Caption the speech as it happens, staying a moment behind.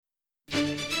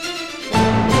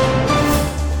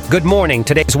Good morning.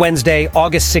 Today's Wednesday,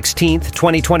 August 16th,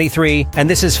 2023, and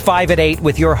this is 5 at 8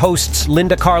 with your hosts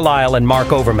Linda Carlisle and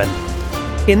Mark Overman.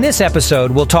 In this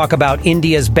episode, we'll talk about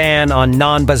India's ban on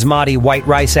non-basmati white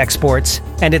rice exports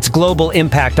and its global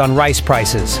impact on rice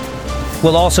prices.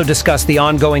 We'll also discuss the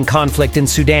ongoing conflict in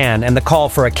Sudan and the call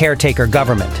for a caretaker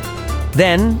government.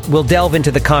 Then, we'll delve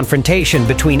into the confrontation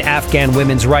between Afghan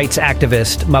women's rights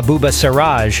activist Mahbouba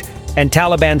Siraj and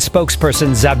Taliban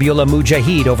spokesperson Zabihullah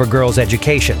Mujahid over girls'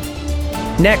 education.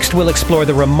 Next, we'll explore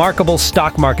the remarkable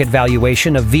stock market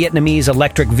valuation of Vietnamese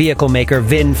electric vehicle maker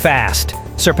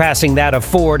VinFast, surpassing that of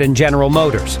Ford and General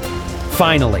Motors.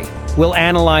 Finally, we'll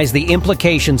analyze the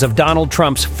implications of Donald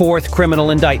Trump's fourth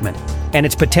criminal indictment and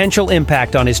its potential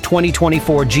impact on his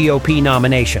 2024 GOP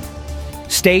nomination.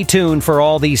 Stay tuned for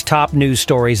all these top news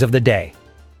stories of the day.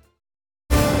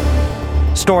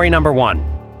 Story number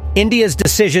 1. India's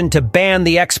decision to ban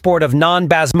the export of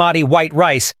non-basmati white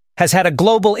rice has had a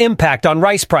global impact on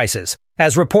rice prices,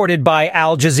 as reported by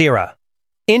Al Jazeera.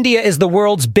 India is the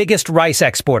world's biggest rice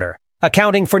exporter,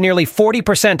 accounting for nearly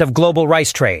 40% of global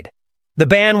rice trade. The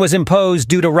ban was imposed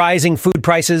due to rising food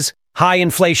prices, high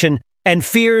inflation, and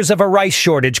fears of a rice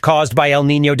shortage caused by El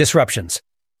Niño disruptions.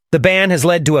 The ban has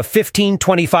led to a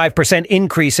 15-25%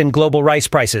 increase in global rice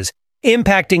prices,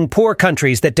 impacting poor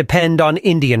countries that depend on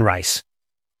Indian rice.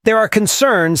 There are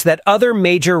concerns that other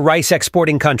major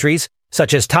rice-exporting countries,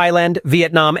 such as Thailand,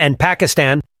 Vietnam, and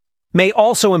Pakistan, may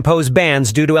also impose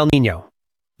bans due to El Niño.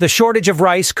 The shortage of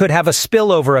rice could have a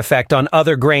spillover effect on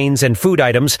other grains and food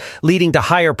items, leading to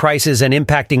higher prices and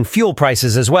impacting fuel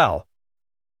prices as well.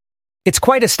 It's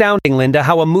quite astounding, Linda,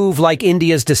 how a move like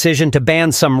India's decision to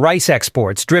ban some rice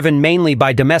exports, driven mainly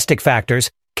by domestic factors,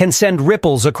 can send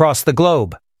ripples across the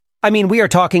globe. I mean, we are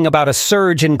talking about a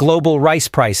surge in global rice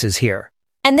prices here.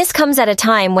 And this comes at a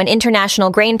time when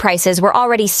international grain prices were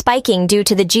already spiking due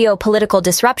to the geopolitical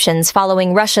disruptions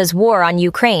following Russia's war on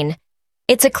Ukraine.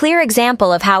 It's a clear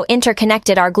example of how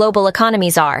interconnected our global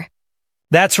economies are.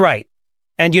 That's right.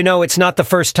 And you know, it's not the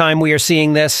first time we are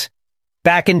seeing this.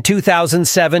 Back in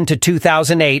 2007 to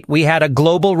 2008, we had a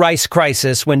global rice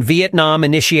crisis when Vietnam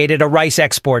initiated a rice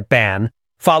export ban,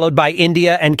 followed by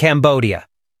India and Cambodia.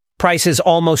 Prices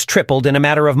almost tripled in a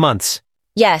matter of months.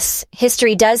 Yes,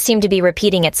 history does seem to be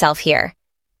repeating itself here.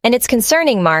 And it's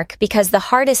concerning, Mark, because the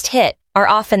hardest hit are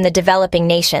often the developing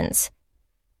nations.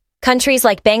 Countries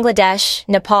like Bangladesh,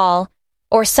 Nepal,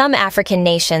 or some African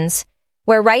nations,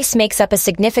 where rice makes up a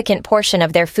significant portion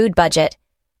of their food budget,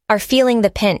 are feeling the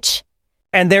pinch.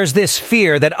 And there's this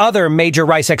fear that other major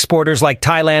rice exporters like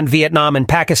Thailand, Vietnam, and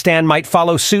Pakistan might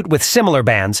follow suit with similar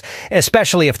bans,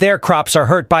 especially if their crops are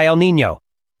hurt by El Niño.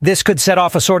 This could set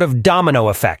off a sort of domino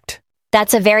effect.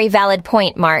 That's a very valid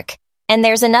point, Mark. And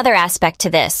there's another aspect to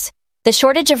this. The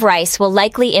shortage of rice will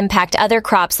likely impact other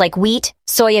crops like wheat,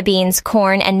 soybeans,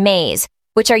 corn, and maize,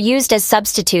 which are used as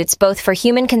substitutes both for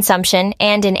human consumption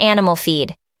and in animal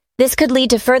feed. This could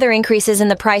lead to further increases in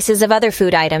the prices of other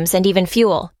food items and even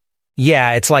fuel.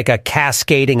 Yeah, it's like a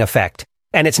cascading effect.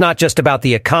 And it's not just about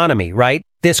the economy, right?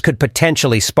 This could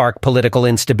potentially spark political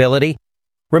instability.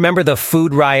 Remember the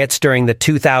food riots during the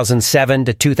 2007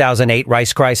 to 2008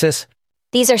 rice crisis?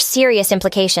 These are serious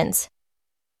implications.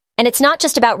 And it's not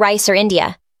just about rice or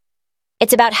India.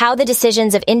 It's about how the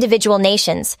decisions of individual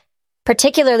nations,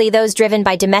 particularly those driven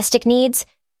by domestic needs,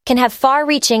 can have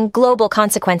far-reaching global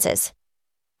consequences.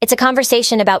 It's a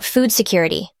conversation about food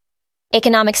security,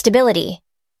 economic stability,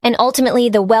 and ultimately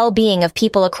the well-being of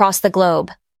people across the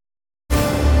globe.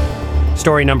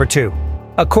 Story number 2.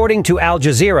 According to Al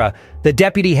Jazeera, the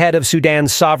deputy head of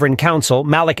Sudan's Sovereign Council,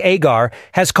 Malik Agar,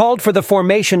 has called for the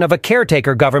formation of a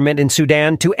caretaker government in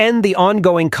Sudan to end the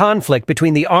ongoing conflict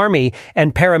between the army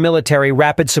and paramilitary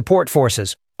Rapid Support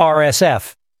Forces,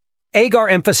 RSF. Agar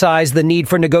emphasized the need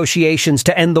for negotiations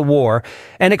to end the war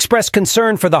and expressed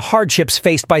concern for the hardships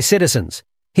faced by citizens.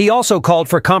 He also called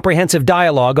for comprehensive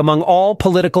dialogue among all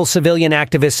political civilian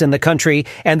activists in the country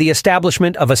and the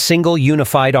establishment of a single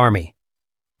unified army.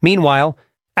 Meanwhile,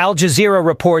 Al Jazeera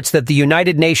reports that the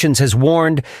United Nations has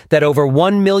warned that over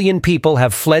 1 million people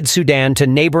have fled Sudan to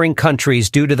neighboring countries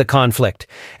due to the conflict,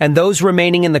 and those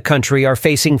remaining in the country are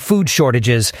facing food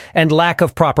shortages and lack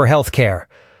of proper health care.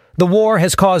 The war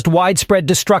has caused widespread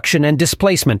destruction and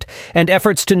displacement, and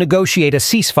efforts to negotiate a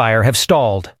ceasefire have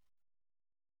stalled.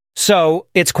 So,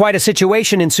 it's quite a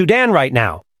situation in Sudan right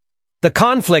now. The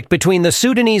conflict between the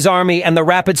Sudanese army and the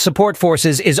Rapid Support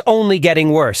Forces is only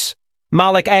getting worse.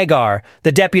 Malik Agar,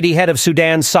 the deputy head of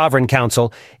Sudan's Sovereign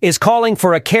Council, is calling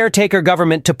for a caretaker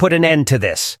government to put an end to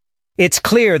this. It's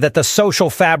clear that the social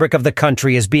fabric of the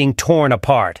country is being torn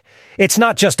apart. It's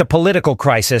not just a political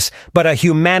crisis, but a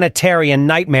humanitarian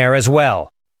nightmare as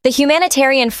well. The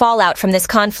humanitarian fallout from this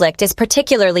conflict is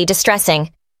particularly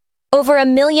distressing. Over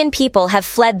 1 million people have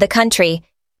fled the country,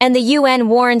 and the UN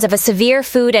warns of a severe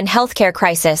food and healthcare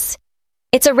crisis.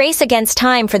 It's a race against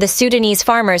time for the Sudanese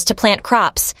farmers to plant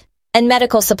crops, and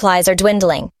medical supplies are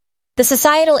dwindling. The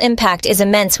societal impact is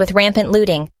immense with rampant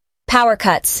looting, power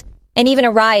cuts, and even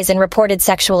a rise in reported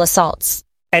sexual assaults.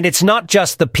 And it's not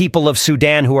just the people of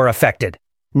Sudan who are affected.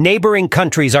 Neighboring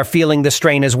countries are feeling the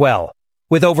strain as well,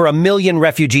 with over 1 million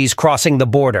refugees crossing the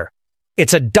border.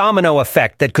 It's a domino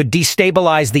effect that could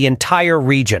destabilize the entire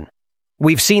region.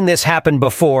 We've seen this happen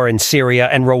before in Syria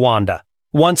and Rwanda.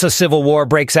 Once a civil war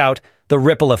breaks out, the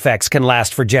ripple effects can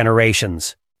last for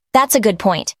generations. That's a good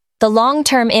point. The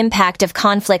long-term impact of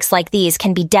conflicts like these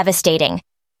can be devastating.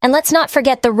 And let's not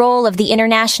forget the role of the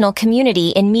international community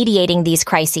in mediating these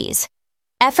crises.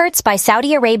 Efforts by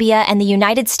Saudi Arabia and the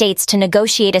United States to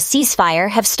negotiate a ceasefire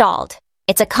have stalled.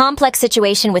 It's a complex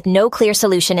situation with no clear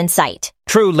solution in sight.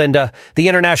 True, Linda. The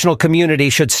international community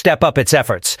should step up its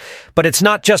efforts. But it's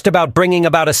not just about bringing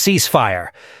about a ceasefire.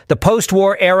 The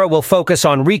post-war era will focus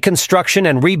on reconstruction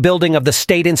and rebuilding of the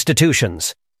state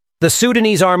institutions. The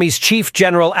Sudanese Army's Chief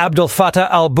General Abdel Fattah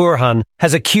al-Burhan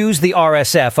has accused the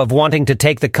RSF of wanting to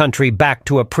take the country back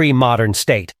to a pre-modern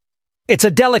state. It's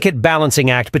a delicate balancing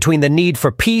act between the need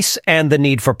for peace and the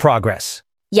need for progress.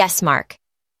 Yes, Mark.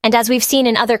 And as we've seen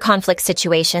in other conflict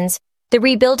situations, the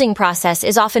rebuilding process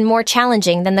is often more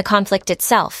challenging than the conflict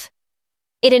itself.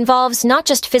 It involves not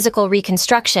just physical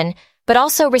reconstruction, but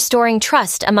also restoring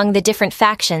trust among the different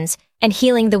factions and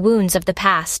healing the wounds of the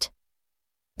past.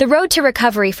 The road to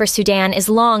recovery for Sudan is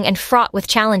long and fraught with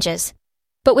challenges.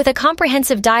 But with a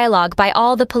comprehensive dialogue by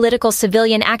all the political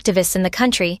civilian activists in the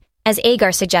country, as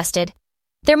Agar suggested,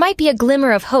 there might be a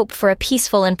glimmer of hope for a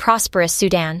peaceful and prosperous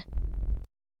Sudan.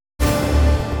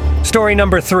 Story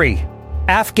number 3.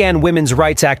 Afghan women's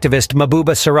rights activist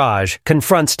Mahbouba Siraj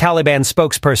confronts Taliban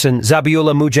spokesperson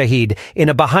Zabiullah Mujahid in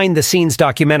a behind-the-scenes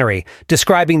documentary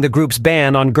describing the group's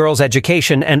ban on girls'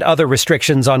 education and other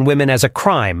restrictions on women as a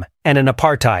crime and an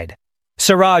apartheid.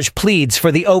 Siraj pleads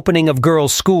for the opening of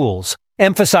girls' schools,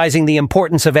 emphasizing the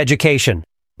importance of education.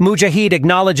 Mujahid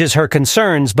acknowledges her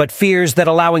concerns but fears that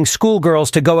allowing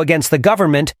schoolgirls to go against the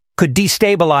government could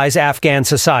destabilize Afghan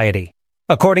society.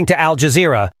 According to Al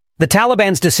Jazeera, the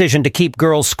Taliban's decision to keep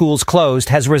girls' schools closed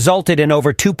has resulted in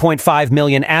over 2.5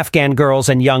 million Afghan girls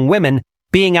and young women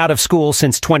being out of school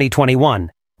since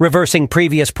 2021, reversing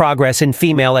previous progress in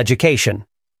female education.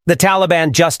 The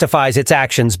Taliban justifies its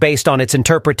actions based on its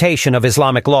interpretation of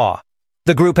Islamic law.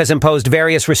 The group has imposed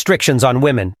various restrictions on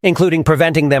women, including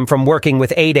preventing them from working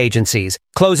with aid agencies,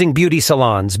 closing beauty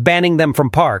salons, banning them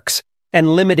from parks,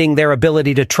 and limiting their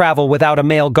ability to travel without a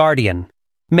male guardian.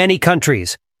 Many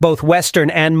countries, both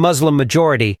Western and Muslim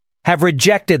majority, have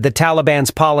rejected the Taliban's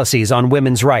policies on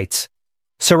women's rights.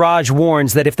 Siraj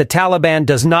warns that if the Taliban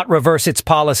does not reverse its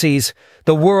policies,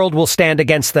 the world will stand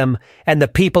against them and the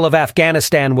people of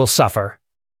Afghanistan will suffer.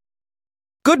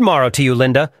 Good morrow to you,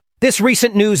 Linda. This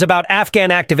recent news about Afghan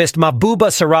activist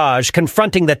Mahbouba Siraj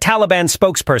confronting the Taliban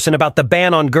spokesperson about the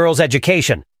ban on girls'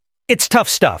 education. It's tough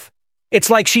stuff.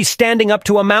 It's like she's standing up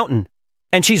to a mountain.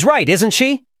 And she's right, isn't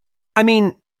she? I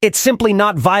mean, it's simply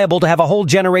not viable to have a whole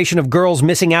generation of girls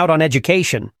missing out on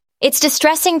education. It's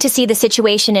distressing to see the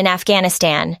situation in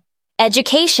Afghanistan.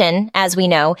 Education, as we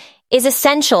know, is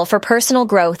essential for personal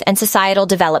growth and societal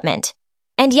development.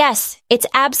 And yes, it's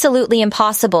absolutely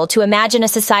impossible to imagine a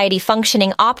society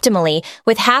functioning optimally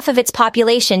with half of its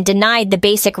population denied the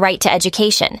basic right to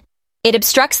education. It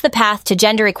obstructs the path to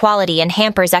gender equality and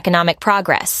hampers economic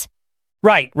progress.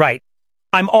 Right.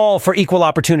 I'm all for equal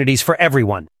opportunities for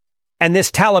everyone. And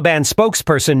this Taliban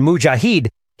spokesperson, Mujahid,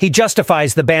 he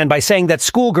justifies the ban by saying that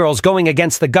schoolgirls going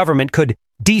against the government could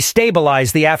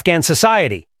destabilize the Afghan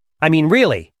society. I mean,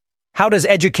 really, how does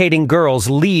educating girls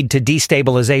lead to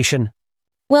destabilization?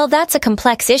 Well, that's a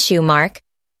complex issue, Mark.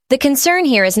 The concern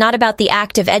here is not about the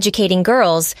act of educating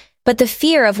girls, but the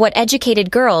fear of what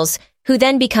educated girls, who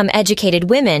then become educated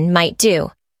women, might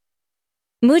do.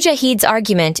 Mujahid's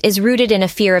argument is rooted in a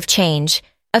fear of change,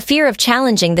 a fear of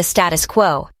challenging the status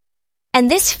quo. And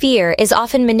this fear is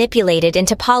often manipulated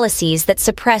into policies that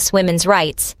suppress women's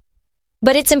rights.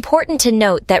 But it's important to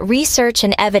note that research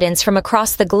and evidence from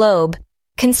across the globe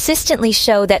consistently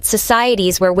show that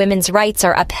societies where women's rights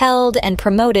are upheld and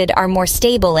promoted are more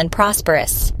stable and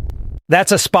prosperous.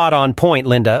 That's a spot-on point,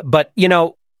 Linda, but,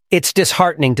 it's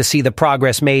disheartening to see the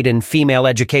progress made in female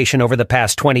education over the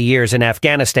past 20 years in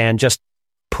Afghanistan just,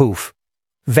 poof,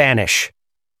 vanish.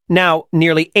 Now,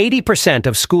 nearly 80%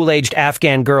 of school-aged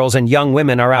Afghan girls and young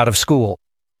women are out of school.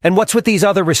 And what's with these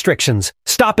other restrictions?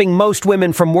 Stopping most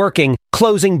women from working,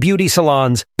 closing beauty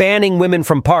salons, banning women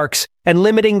from parks, and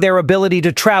limiting their ability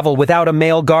to travel without a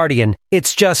male guardian.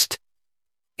 It's just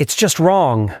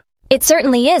wrong. It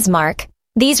certainly is, Mark.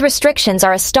 These restrictions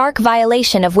are a stark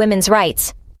violation of women's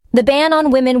rights. The ban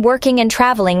on women working and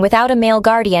traveling without a male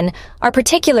guardian are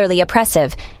particularly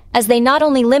oppressive, as they not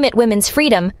only limit women's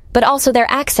freedom, but also their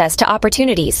access to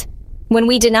opportunities. When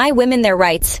we deny women their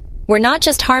rights, we're not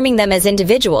just harming them as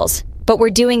individuals, but we're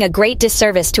doing a great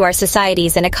disservice to our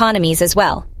societies and economies as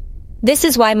well. This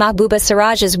is why Mahbouba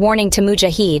Siraj's warning to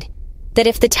Mujahid, that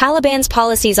if the Taliban's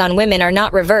policies on women are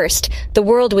not reversed, the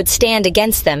world would stand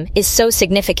against them, is so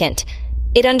significant.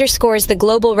 It underscores the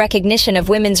global recognition of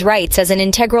women's rights as an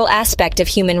integral aspect of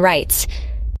human rights.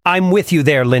 I'm with you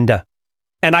there, Linda.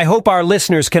 And I hope our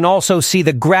listeners can also see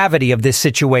the gravity of this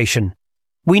situation.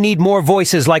 We need more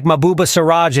voices like Mahbouba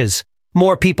Siraj's,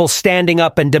 more people standing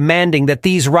up and demanding that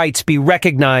these rights be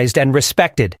recognized and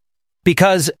respected.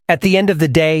 Because, at the end of the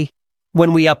day,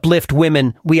 when we uplift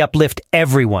women, we uplift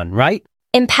everyone, right?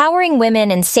 Empowering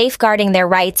women and safeguarding their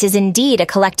rights is indeed a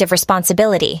collective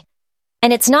responsibility.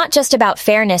 And it's not just about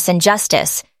fairness and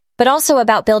justice, but also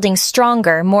about building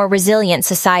stronger, more resilient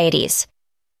societies.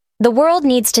 The world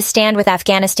needs to stand with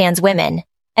Afghanistan's women,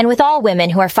 and with all women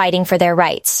who are fighting for their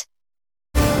rights.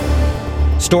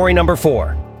 Story number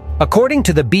 4. According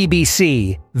to the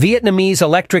BBC, Vietnamese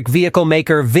electric vehicle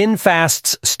maker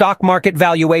VinFast's stock market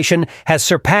valuation has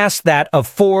surpassed that of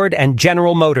Ford and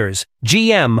General Motors,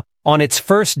 GM, on its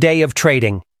first day of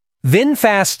trading.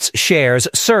 VinFast's shares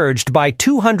surged by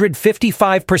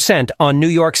 255% on New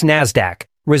York's Nasdaq,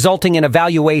 resulting in a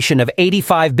valuation of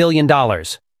 $85 billion.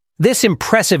 This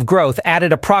impressive growth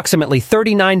added approximately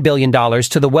 $39 billion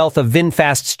to the wealth of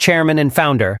VinFast's chairman and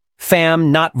founder,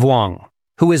 Pham Nhat Vuong,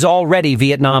 who is already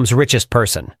Vietnam's richest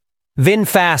person.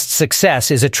 VinFast's success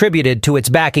is attributed to its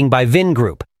backing by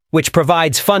Vingroup, which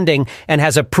provides funding and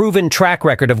has a proven track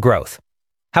record of growth.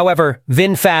 However,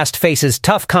 VinFast faces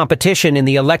tough competition in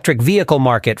the electric vehicle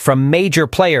market from major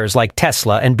players like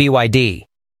Tesla and BYD.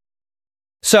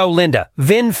 So, Linda,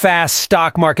 VinFast's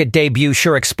stock market debut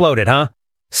sure exploded, huh?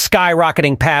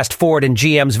 Skyrocketing past Ford and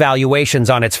GM's valuations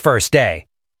on its first day.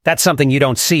 That's something you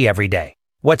don't see every day.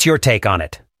 What's your take on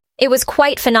it? It was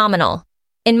quite phenomenal.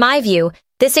 In my view,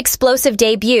 this explosive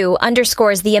debut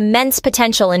underscores the immense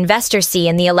potential investors see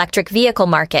in the electric vehicle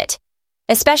market,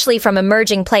 especially from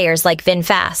emerging players like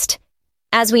VinFast.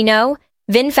 As we know,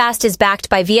 VinFast is backed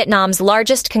by Vietnam's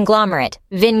largest conglomerate,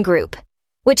 Vingroup,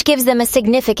 which gives them a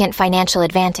significant financial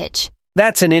advantage.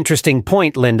 That's an interesting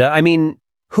point, Linda. I mean,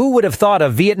 who would have thought a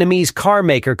Vietnamese car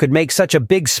maker could make such a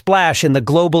big splash in the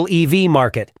global EV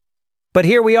market? But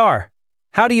here we are.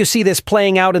 How do you see this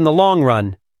playing out in the long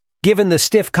run, given the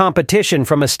stiff competition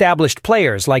from established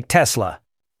players like Tesla?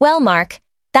 Well, Mark,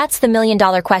 that's the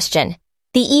million-dollar question.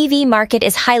 The EV market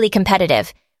is highly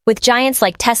competitive, with giants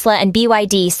like Tesla and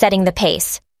BYD setting the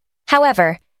pace.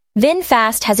 However,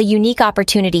 VinFast has a unique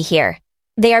opportunity here.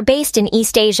 They are based in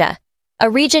East Asia, a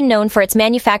region known for its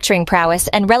manufacturing prowess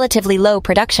and relatively low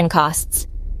production costs.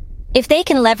 If they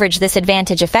can leverage this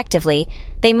advantage effectively,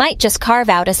 they might just carve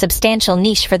out a substantial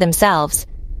niche for themselves.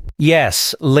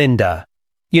 Yes, Linda.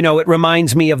 You know, it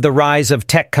reminds me of the rise of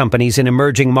tech companies in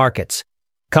emerging markets.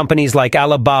 Companies like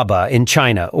Alibaba in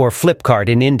China or Flipkart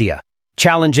in India,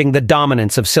 challenging the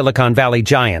dominance of Silicon Valley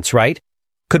giants, right?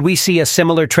 Could we see a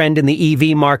similar trend in the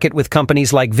EV market with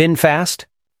companies like VinFast?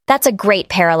 That's a great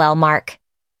parallel, Mark.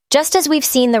 Just as we've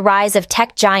seen the rise of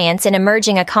tech giants in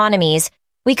emerging economies,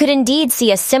 we could indeed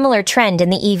see a similar trend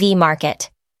in the EV market.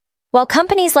 While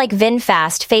companies like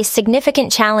VinFast face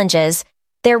significant challenges,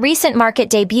 their recent market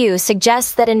debut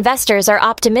suggests that investors are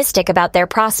optimistic about their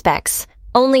prospects.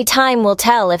 Only time will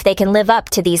tell if they can live up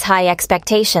to these high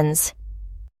expectations.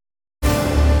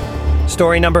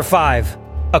 Story number 5.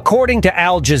 According to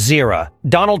Al Jazeera,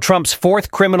 Donald Trump's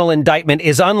fourth criminal indictment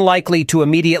is unlikely to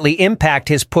immediately impact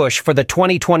his push for the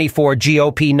 2024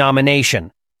 GOP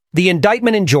nomination. The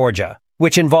indictment in Georgia,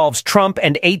 which involves Trump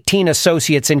and 18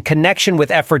 associates in connection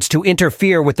with efforts to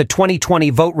interfere with the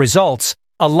 2020 vote results,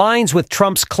 aligns with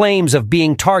Trump's claims of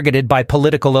being targeted by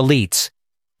political elites.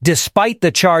 Despite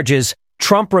the charges,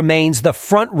 Trump remains the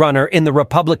front-runner in the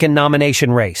Republican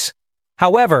nomination race.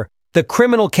 However, the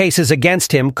criminal cases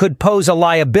against him could pose a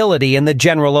liability in the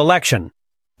general election.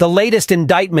 The latest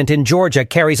indictment in Georgia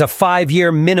carries a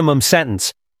 5-year minimum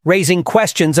sentence, raising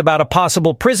questions about a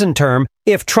possible prison term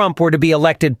if Trump were to be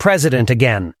elected president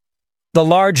again. The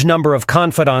large number of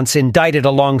confidants indicted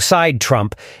alongside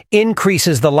Trump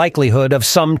increases the likelihood of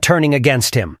some turning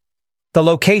against him. The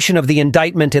location of the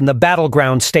indictment in the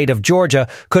battleground state of Georgia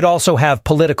could also have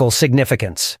political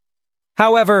significance.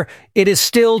 However, it is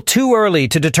still too early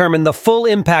to determine the full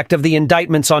impact of the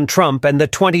indictments on Trump and the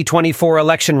 2024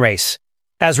 election race,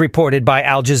 as reported by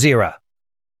Al Jazeera.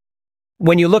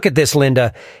 When you look at this,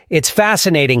 Linda, it's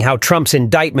fascinating how Trump's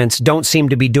indictments don't seem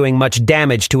to be doing much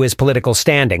damage to his political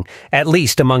standing, at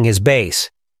least among his base.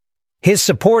 His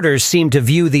supporters seem to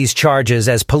view these charges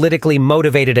as politically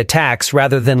motivated attacks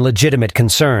rather than legitimate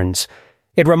concerns.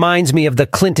 It reminds me of the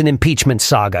Clinton impeachment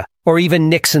saga, or even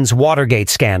Nixon's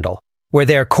Watergate scandal, where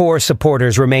their core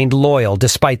supporters remained loyal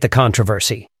despite the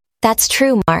controversy. That's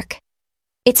true, Mark.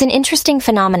 It's an interesting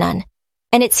phenomenon,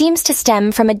 and it seems to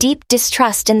stem from a deep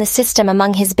distrust in the system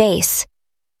among his base.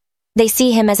 They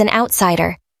see him as an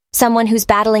outsider, someone who's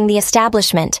battling the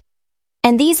establishment.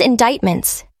 And these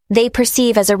indictments, they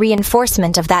perceive as a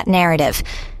reinforcement of that narrative.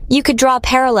 You could draw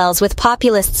parallels with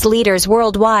populist leaders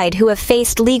worldwide who have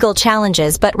faced legal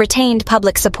challenges but retained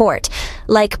public support,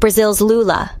 like Brazil's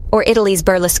Lula or Italy's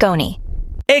Berlusconi.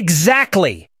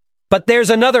 Exactly! But there's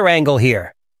another angle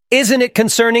here. Isn't it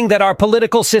concerning that our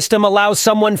political system allows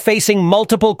someone facing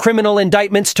multiple criminal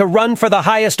indictments to run for the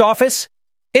highest office?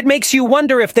 It makes you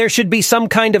wonder if there should be some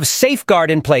kind of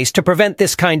safeguard in place to prevent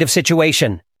this kind of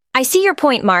situation. I see your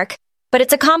point, Mark, but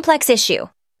it's a complex issue.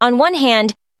 On one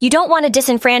hand, you don't want to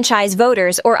disenfranchise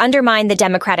voters or undermine the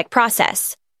democratic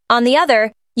process. On the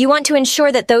other, you want to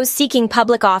ensure that those seeking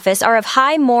public office are of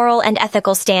high moral and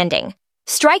ethical standing.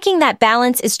 Striking that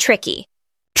balance is tricky.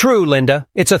 True, Linda.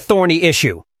 It's a thorny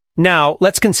issue. Now,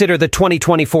 let's consider the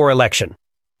 2024 election.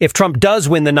 If Trump does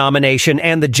win the nomination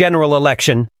and the general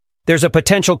election, there's a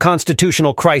potential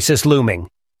constitutional crisis looming.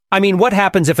 I mean, what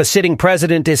happens if a sitting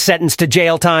president is sentenced to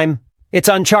jail time? It's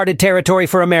uncharted territory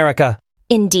for America.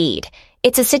 Indeed.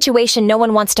 It's a situation no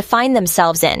one wants to find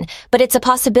themselves in, but it's a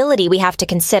possibility we have to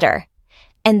consider.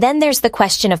 And then there's the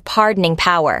question of pardoning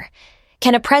power.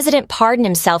 Can a president pardon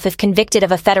himself if convicted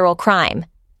of a federal crime?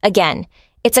 Again,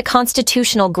 it's a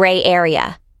constitutional gray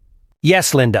area.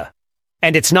 Yes, Linda.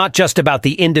 And it's not just about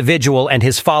the individual and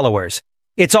his followers.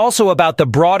 It's also about the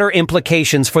broader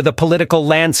implications for the political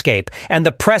landscape and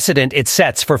the precedent it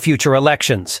sets for future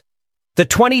elections. The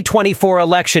 2024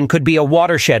 election could be a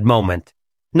watershed moment,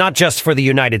 not just for the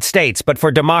United States, but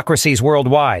for democracies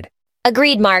worldwide.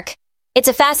 Agreed, Mark. It's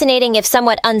a fascinating if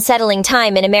somewhat unsettling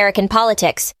time in American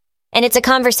politics, and it's a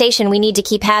conversation we need to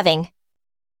keep having.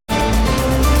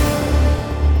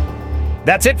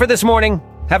 That's it for this morning.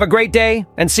 Have a great day,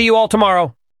 and see you all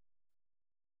tomorrow.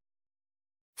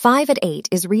 5 at 8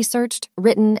 is researched,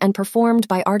 written, and performed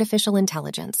by artificial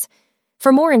intelligence.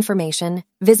 For more information,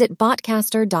 visit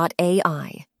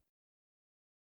botcaster.ai.